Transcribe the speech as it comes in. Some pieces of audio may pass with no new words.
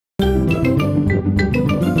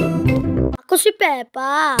Ako si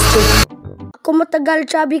Peppa. Ako matagal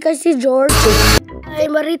chubby kay si George.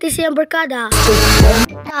 Ay maritis siyang barkada.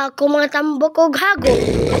 Ako mga tambok o hago.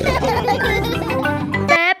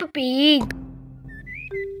 Peppa Pig.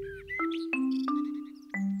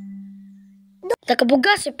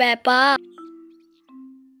 Nakabuga si Peppa.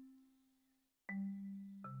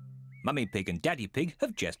 Mummy Pig and Daddy Pig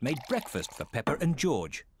have just made breakfast for Peppa and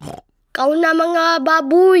George. Kau na mga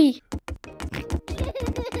baboy.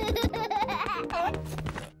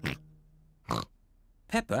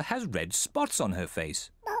 Peppa has red spots on her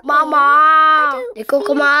face. Mama! Di ko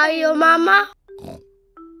kumaayo, Mama.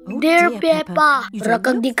 Dear Peppa,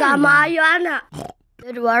 rakag di ka maayo, anak.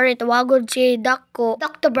 Don't worry, tawagod si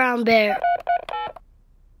Dr. Brown Bear.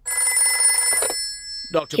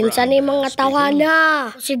 Kinsa ni mga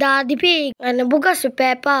tawana. Si Daddy Pig. Nga nabugas si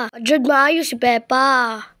Peppa. Adjud maayo si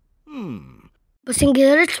Peppa. Basing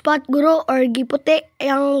girit spot guro or giputi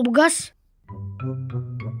ang bugas.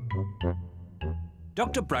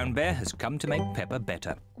 Dr. Brown Bear has come to make Peppa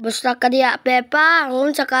better. Basta ka diya, Peppa.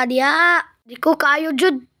 Ngun sa ka diya. Di ko kayo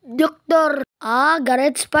jud, doktor.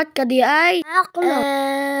 Garet spot ka diya ay. Ako na.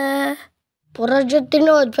 Pura jud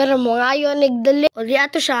tinod. Pero mga ayo nagdali. O di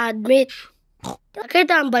ato siya admit.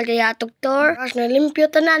 Nakita ang bal kaya, doktor. Ras na limpyo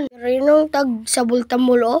tanan. Pero yun tag sa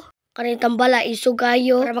bultamulo. Kanitang bala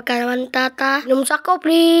isugayo. Para makanaman tata. Inom sako,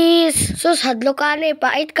 please. Sus, hadlo ka ni.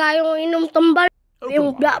 Pait kayong inom tambal.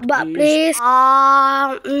 Yung bla-bla, please.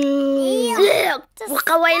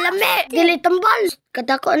 Makaway lami. Dili tambal.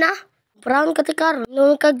 Katako na. Brown katikar.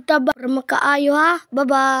 Nung kagtaba. Para makaayo ha.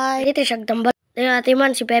 Bye-bye. Dito siyang tambal. Ati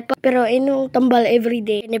man si Peppa. Pero inong tambal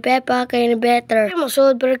everyday. Ni Peppa kaya ni better.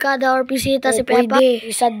 Masud berkada or bisita si Peppa.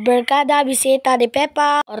 Isad berkada bisita ni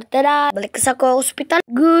Peppa. Or tada. Balik sa ko hospital.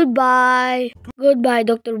 Goodbye. Goodbye,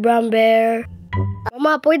 Dr. Brown Bear.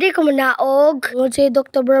 Mama, pwede ko manaog. Ngun si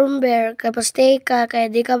Dr. Brown Bear. Kaya pa-stay ka. Kaya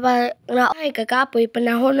di ka pa naog. Ay, kakapoy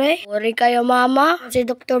panahon eh. Sorry kayo, Mama. Si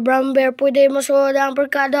Dr. Brown Bear, pwede masud ang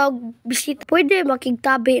berkada o bisita. Pwede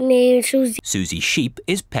makigtabi ni Suzy. Suzy Sheep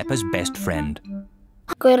is Peppa's best friend.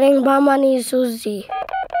 Ako rin mama ni Suzy.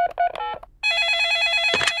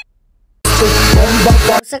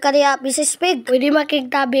 Kumusta ka diya, Mrs. Pig? Pwede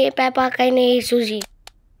makigtabi Peppa kay ni Suzy.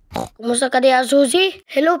 Kumusta ka diya, Suzy?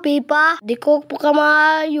 Hello, Peppa. Di ko po ka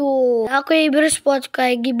maayo. Ako'y i-response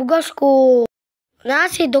kay gibugas ko.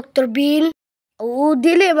 Na si Dr. Bean? Oo,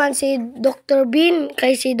 dili man si Dr. Bean.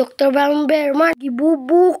 Kay si Dr. Brown Bear man.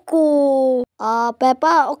 Gibubu ko.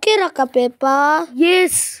 Peppa, okay ra ka, Peppa?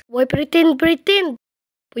 Yes. Why pretend?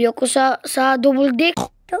 Puyo ko sa double dick.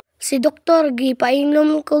 Si doktor,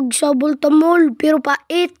 gipainom ko sa bultamol, pero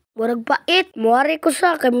pait. Murag pait. Muari ko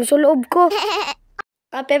sa, kay musulob ko.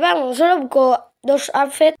 Peppa, musulob ko. Dos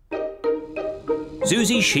outfit.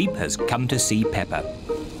 Suzy Sheep has come to see Peppa.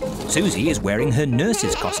 Suzy is wearing her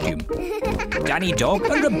nurse's costume. Danny Dog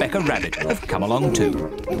and Rebecca Rabbit have come along too.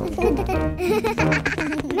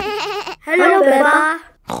 Hello, Peppa.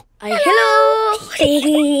 Ay, hello.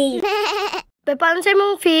 Peppa, ano sa'yo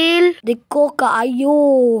mong feel? Di ko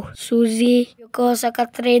kaayo. Suzy, ko sa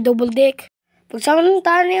katre double deck.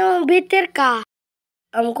 Pagsamantan yung bitter ka.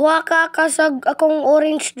 Kuha ka kasag akong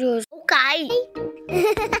orange juice. Okay.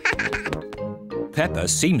 Peppa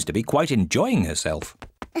seems to be quite enjoying herself.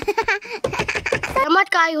 Salamat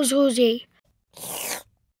kayo, Suzy.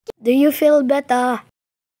 Do you feel better?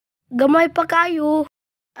 Gamay pa kayo.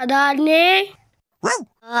 Dani?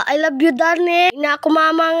 I love you, Dani. Ina ako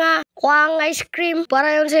mama nga. Kuha ang ice cream.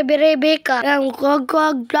 Para yun sa Rebecca. Ang kuwag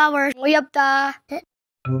flowers. Nguyap ta.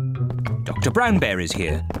 Dr. Brown Bear is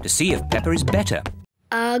here to see if Peppa is better.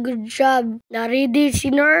 Good job. Na-ready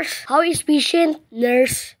si nurse. How is patient,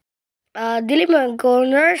 nurse? Dili man ko,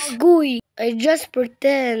 nurse. Guy. I just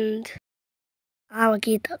pretend.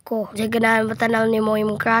 Makita ko. Sige na, patanaw ni mo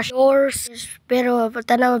yung crush. Nurse. Pero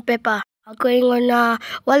patanaw, Peppa. Ako ingon na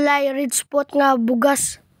wala yung red spot nga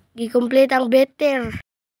bugas. Gi-complete ang better.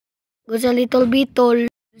 Gusto little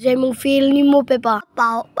bitol. Say mong feel ni mo, Peppa.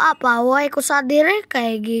 Papaway ko sa dire.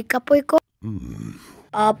 Kaya gikapoy ko.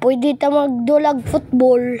 Pwede ta magdulag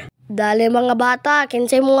football. Dali mga bata,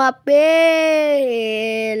 kinsay mo nga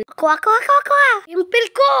pel. Ako. Impil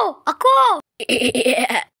ko. Ako.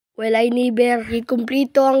 Well, I never.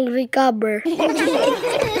 Ikumpleto ang recover.